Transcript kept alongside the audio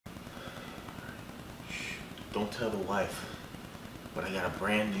Don't tell the wife, but I got a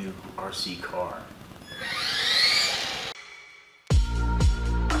brand new RC car.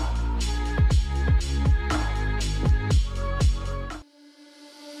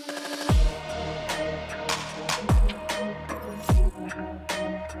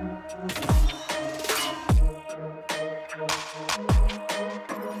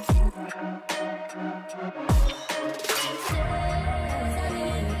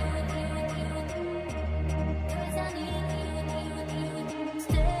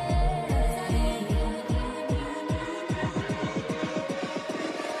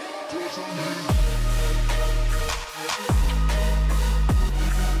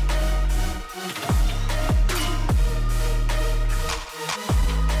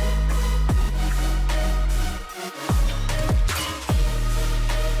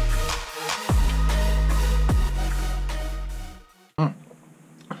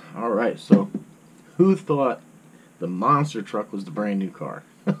 Alright, so who thought the monster truck was the brand new car?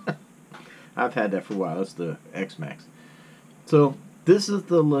 I've had that for a while. That's the X-Max. So this is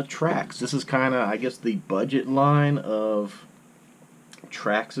the Latrax. This is kind of, I guess, the budget line of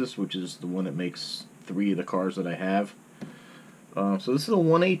Traxxas, which is the one that makes 3 of the cars that I have. So this is a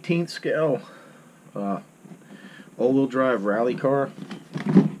 1/18 scale all-wheel drive rally car.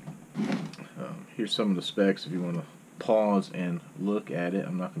 Here's some of the specs if you want to pause and look at it.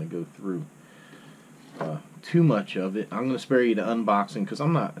 I'm not going to go through too much of it. I'm going to spare you the unboxing because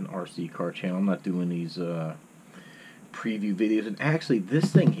I'm not an RC car channel. I'm not doing these preview videos. And actually,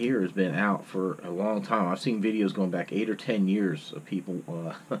 this thing here has been out for a long time. I've seen videos going back 8 or 10 years of people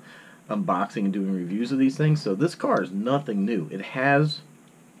unboxing and doing reviews of these things. So this car is nothing new. It has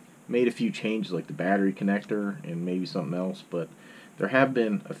made a few changes, like the battery connector and maybe something else, but there have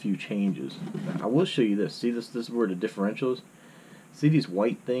been a few changes. Now, I will show you this. See this? This is where the differential is. See these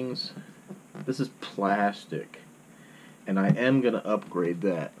white things? This is plastic, and I am going to upgrade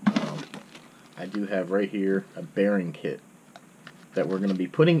that. I do have right here a bearing kit that we're going to be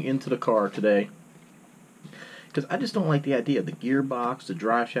putting into the car today, because I just don't like the idea of the gearbox, the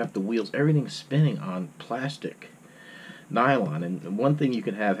drive shaft, the wheels, everything spinning on plastic nylon. And one thing you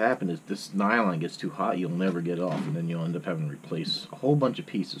can have happen is this nylon gets too hot, you'll never get it off, and then you'll end up having to replace a whole bunch of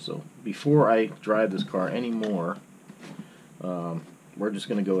pieces. So before I drive this car anymore, we're just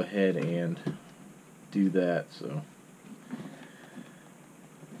going to go ahead and do that. So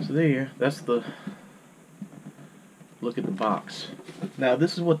there, that's the look at the box. Now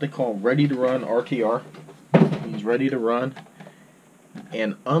this is what they call ready to run RTR. He's ready to run,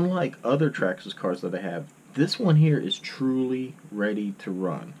 and unlike other Traxxas cars that I have, this one here is truly ready to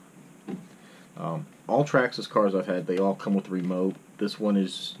run. All Traxxas cars I've had, they all come with a remote. This one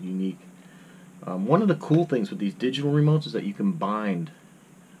is unique. One of the cool things with these digital remotes is that you can bind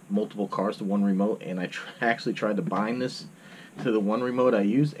multiple cars to one remote, and I actually tried to bind this to the one remote I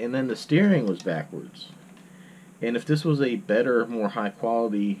used, and then the steering was backwards. And if this was a better, more high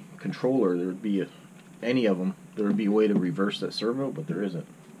quality controller, there would be any of them, there would be a way to reverse that servo, but there isn't.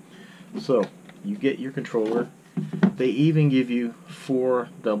 So you get your controller. They even give you 4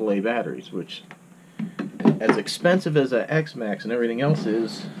 AA batteries, which, as expensive as that X-Max and everything else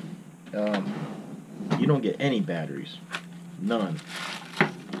is, you don't get any batteries. None.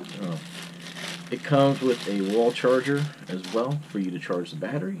 It comes with a wall charger as well for you to charge the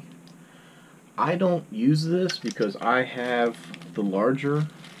battery. I don't use this because I have the larger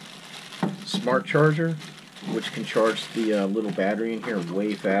smart charger, which can charge the little battery in here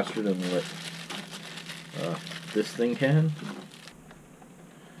way faster than what this thing can.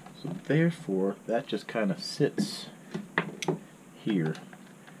 So therefore, that just kind of sits here.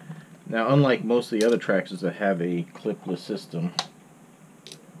 Now, unlike most of the other Traxxas that have a clipless system,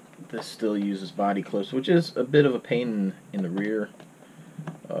 this still uses body clips, which is a bit of a pain in the rear.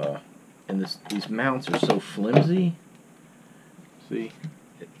 And these mounts are so flimsy. See,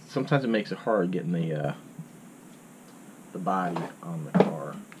 sometimes it makes it hard getting the body on the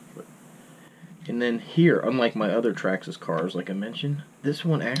car. And then here, unlike my other Traxxas cars, like I mentioned, this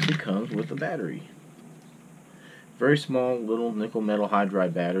one actually comes with a battery. Very small, little nickel metal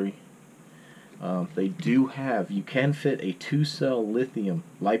hydride battery. They do have, you can fit a 2-cell lithium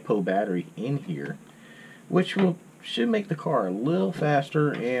LiPo battery in here, which should make the car a little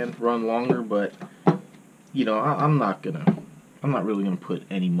faster and run longer. But you know, I'm not really gonna put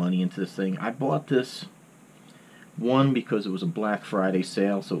any money into this thing. I bought this one because it was a Black Friday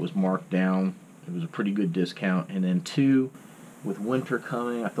sale, so it was marked down. It was a pretty good discount. And then 2, with winter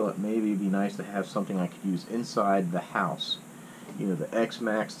coming, I thought maybe it'd be nice to have something I could use inside the house. You know, the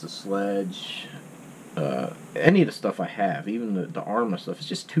X-Max, the Sledge, any of the stuff I have, even the Arma stuff, it's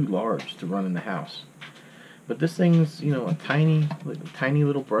just too large to run in the house. But this thing's, you know, a tiny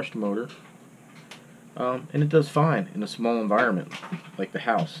little brushed motor, and it does fine in a small environment like the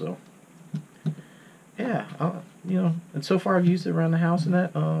house. So yeah, you know, and so far I've used it around the house and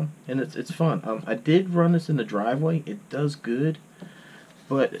that, and it's fun. I did run this in the driveway. It does good,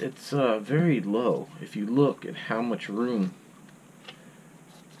 but it's very low. If you look at how much room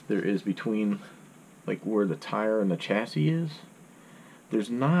there is between, like, where the tire and the chassis is, there's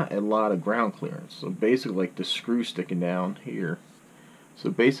not a lot of ground clearance. So basically, like the screw sticking down here. So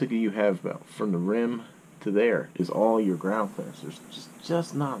basically, you have about from the rim to there is all your ground clearance. There's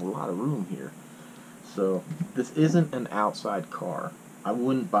just not a lot of room here. So this isn't an outside car. I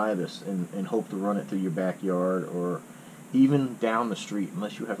wouldn't buy this and hope to run it through your backyard or even down the street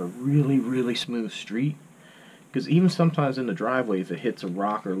unless you have a really smooth street. Because even sometimes in the driveway, if it hits a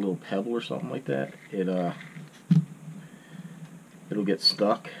rock or a little pebble or something like that, it'll get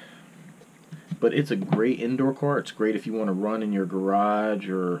stuck. But it's a great indoor car. It's great if you want to run in your garage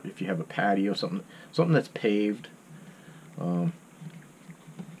or if you have a patio, something that's paved.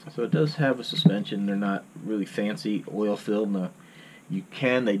 So it does have a suspension. They're not really fancy oil filled. Now,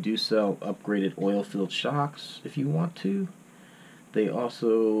 they do sell upgraded oil filled shocks if you want to. They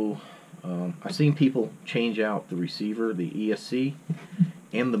also, I've seen people change out the receiver, the ESC,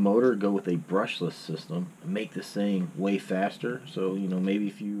 and the motor, go with a brushless system and make this thing way faster. So, you know, maybe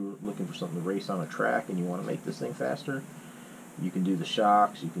if you're looking for something to race on a track and you want to make this thing faster, you can do the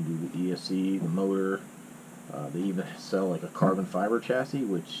shocks, you can do the ESC, the motor. They even sell like a carbon fiber chassis,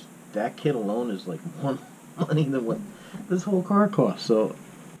 which that kit alone is like more money than what this whole car costs. So,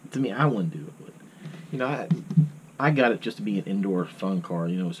 to me, I wouldn't do it. But, you know, I got it just to be an indoor fun car.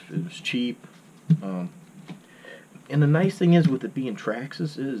 You know, it was cheap. And the nice thing is with it being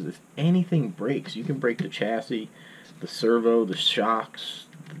traxxas is if anything breaks, you can break the chassis, the servo, the shocks,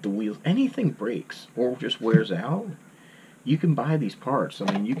 the wheels, anything breaks or just wears out, you can buy these parts.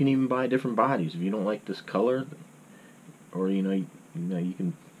 I mean, you can even buy different bodies. If you don't like this color, or you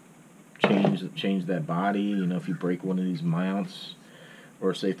can change that body. You know, if you break one of these mounts,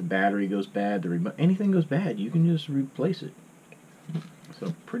 or say if the battery goes bad, anything goes bad, you can just replace it.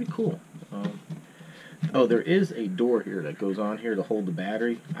 So pretty cool. Oh, there is a door here that goes on here to hold the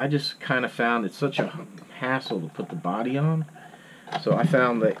battery. I just kind of found it's such a hassle to put the body on. So I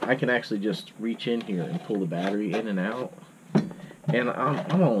found that I can actually just reach in here and pull the battery in and out. And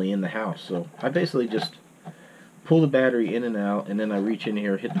I'm only in the house, so I basically just pull the battery in and out, and then I reach in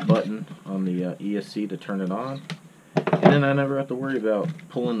here, hit the button on the ESC to turn it on. And then I never have to worry about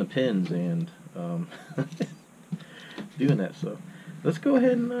pulling the pins and doing that. So let's go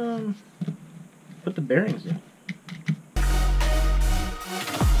ahead and put the bearings in.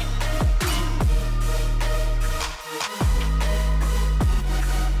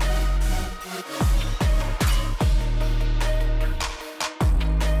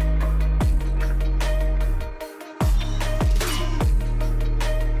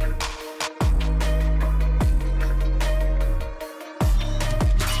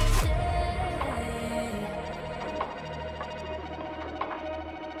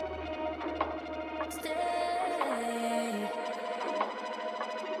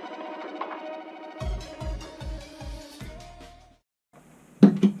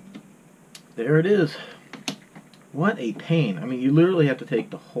 There it is. What a pain. I mean, you literally have to take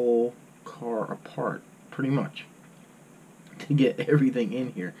the whole car apart, pretty much, to get everything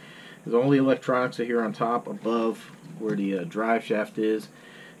in here. Because all the electronics are here on top, above where the drive shaft is.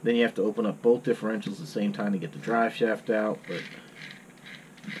 Then you have to open up both differentials at the same time to get the drive shaft out. But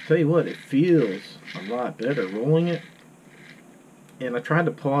I'll tell you what, it feels a lot better rolling it. And I tried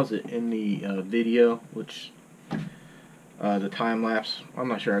to pause it in the video, which the time lapse, I'm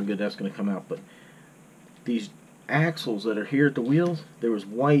not sure how good that's going to come out, but these axles that are here at the wheels, there was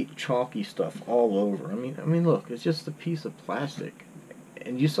white chalky stuff all over. I mean, look, it's just a piece of plastic,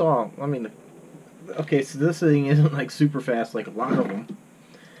 and you saw. I mean, okay, so this thing isn't like super fast like a lot of them,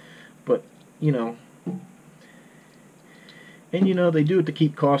 but you know, and you know they do it to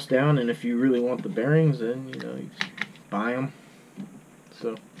keep costs down. And if you really want the bearings, then you know you just buy them.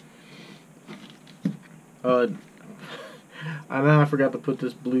 So, I forgot to put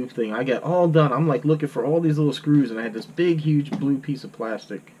this blue thing. I got all done. I'm like looking for all these little screws, and I had this big, huge blue piece of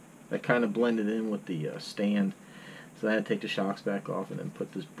plastic that kind of blended in with the stand. So I had to take the shocks back off and then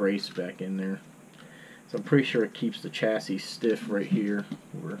put this brace back in there. So I'm pretty sure it keeps the chassis stiff right here,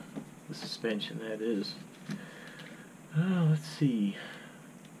 where the suspension that is. Let's see.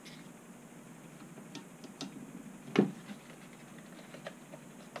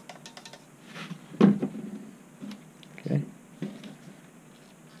 Okay.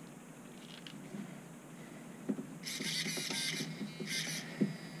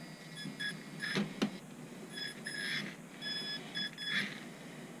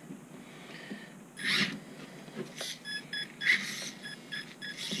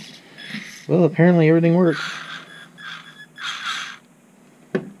 Well, apparently everything works.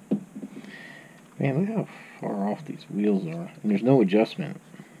 Man, look how far off these wheels are. And there's no adjustment.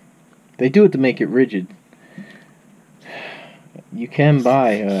 They do it to make it rigid. You can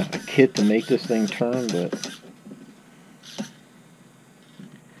buy a kit to make this thing turn, but...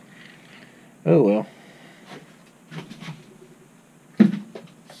 oh well.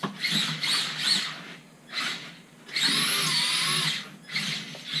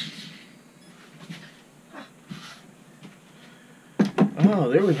 Oh,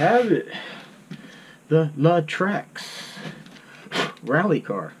 there we have it. The Latrax rally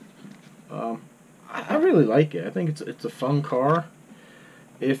car. I really like it. I think it's a fun car.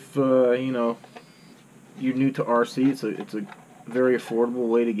 If you know, you're new to RC, it's a very affordable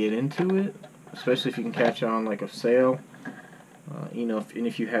way to get into it, especially if you can catch on like a sale. You know,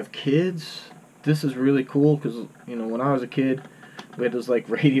 if you have kids, this is really cool because, you know, when I was a kid, we had those like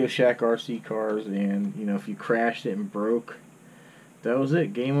Radio Shack RC cars, and you know, if you crashed it and broke, that was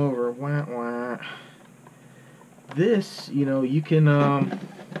it. Game over. Wah wah. This, you know, you can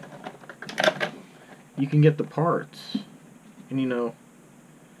get the parts, and you know,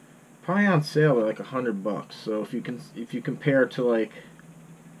 probably on sale they're like $100. So if you compare it to like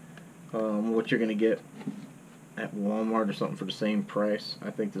what you're gonna get at Walmart or something for the same price, I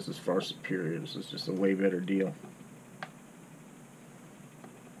think this is far superior. This is just a way better deal.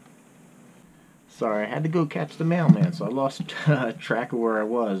 Sorry, I had to go catch the mailman, so I lost track of where I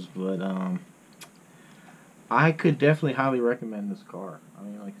was, but I could definitely highly recommend this car. I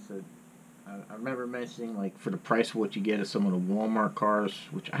mean, like I said, I remember mentioning, like, for the price of what you get at some of the Walmart cars,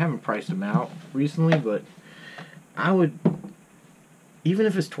 which I haven't priced them out recently, but I would, even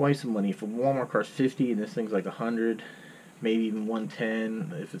if it's twice the money, if a Walmart car's $50 and this thing's like $100, maybe even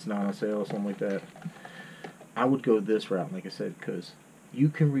 $110 if it's not on sale or something like that, I would go this route, like I said, because you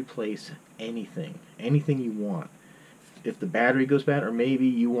can replace anything you want. If the battery goes bad, or maybe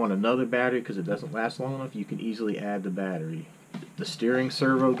you want another battery because it doesn't last long enough, you can easily add the battery. The steering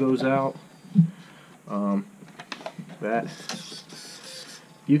servo goes out. That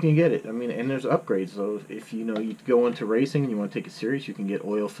you can get it. I mean, and there's upgrades. So if you know you go into racing and you want to take it serious, you can get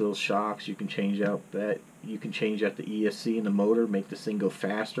oil-filled shocks. You can change out that. You can change out the ESC in the motor, make this thing go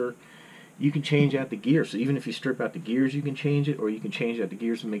faster. You can change out the gears. So even if you strip out the gears, you can change it, or you can change out the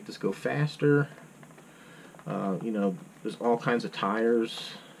gears and make this go faster. You know, there's all kinds of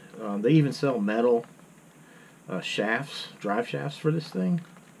tires. They even sell metal shafts, drive shafts for this thing.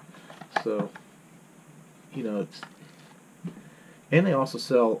 So, you know, and they also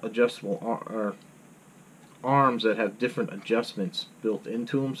sell adjustable arms that have different adjustments built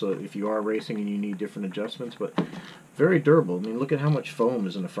into them. So if you are racing and you need different adjustments, but very durable. I mean, look at how much foam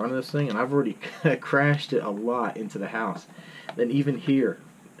is in the front of this thing, and I've already crashed it a lot into the house. Then even here,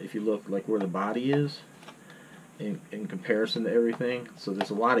 if you look like where the body is, in comparison to everything, so there's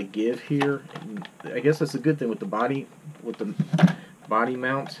a lot of give here. And I guess that's a good thing with the body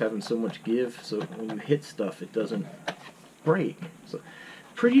mounts having so much give, so when you hit stuff it doesn't break. So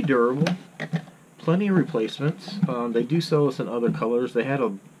pretty durable, plenty of replacements. They do sell this in other colors. They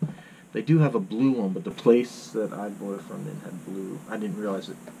do have a blue one, but the place that I bought it from didn't have blue. I didn't realize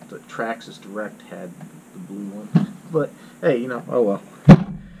that the Traxxas Direct had the blue one, but hey, you know, oh well.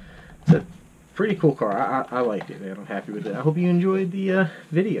 It's a pretty cool car. I liked it, man. I'm happy with it. I hope you enjoyed the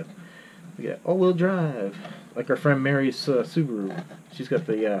video. We got all-wheel drive, like our friend Mary's Subaru. She's got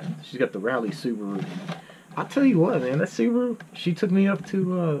the rally Subaru. I'll tell you what, man, that Subaru, she took me up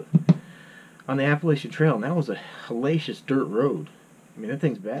to on the Appalachian Trail, and that was a hellacious dirt road. I mean, that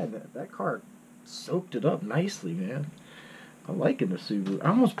thing's bad. That car soaked it up nicely, man. I'm liking the Subaru. I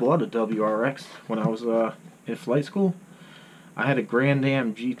almost bought a WRX when I was in flight school. I had a Grand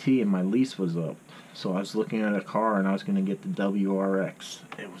Am GT and my lease was up, so I was looking at a car and I was going to get the WRX.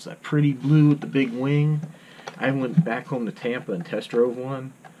 It was that pretty blue with the big wing. I went back home to Tampa and test drove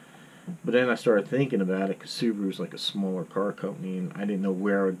one, but then I started thinking about it because Subaru's like a smaller car company, and I didn't know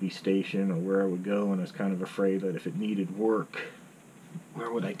where I would be stationed or where I would go, and I was kind of afraid that if it needed work, where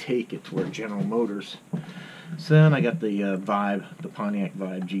would I take it to where General Motors. So then I got the Pontiac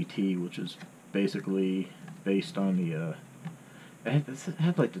Vibe GT, which is basically based on the it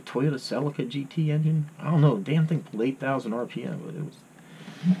had like the Toyota Celica GT engine. I don't know, the damn thing pulled 8,000 RPM, but it was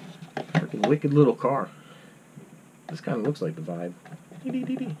a freaking wicked little car. This kind of looks like the Vibe.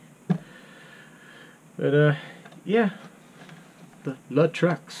 But yeah, the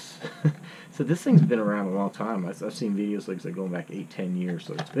Latrax. So this thing's been around a long time. I've seen videos like going back 8-10 years.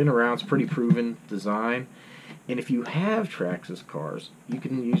 So it's been around. It's pretty proven design. And if you have traxxas cars, you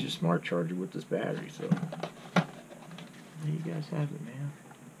can use your smart charger with this battery. So there you guys have it, man.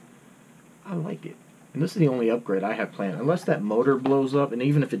 I like it. And this is the only upgrade I have planned. Unless that motor blows up, and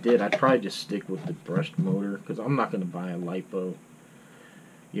even if it did, I'd probably just stick with the brushed motor, because I'm not going to buy a lipo.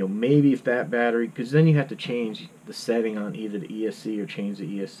 You know, maybe if that battery, because then you have to change the setting on either the ESC or change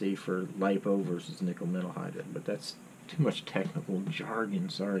the ESC for lipo versus nickel metal hydride. But that's too much technical jargon,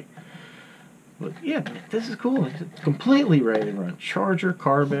 sorry. But yeah, this is cool. It's completely ready to run. Charger,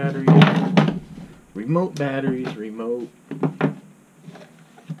 car battery, remote batteries, remote.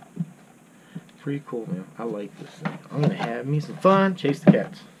 Pretty cool, man. I like this thing. I'm going to have me some fun, chase the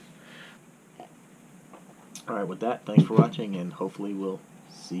cats. Alright, with that, thanks for watching, and hopefully we'll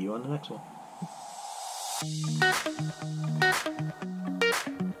see you on the next one.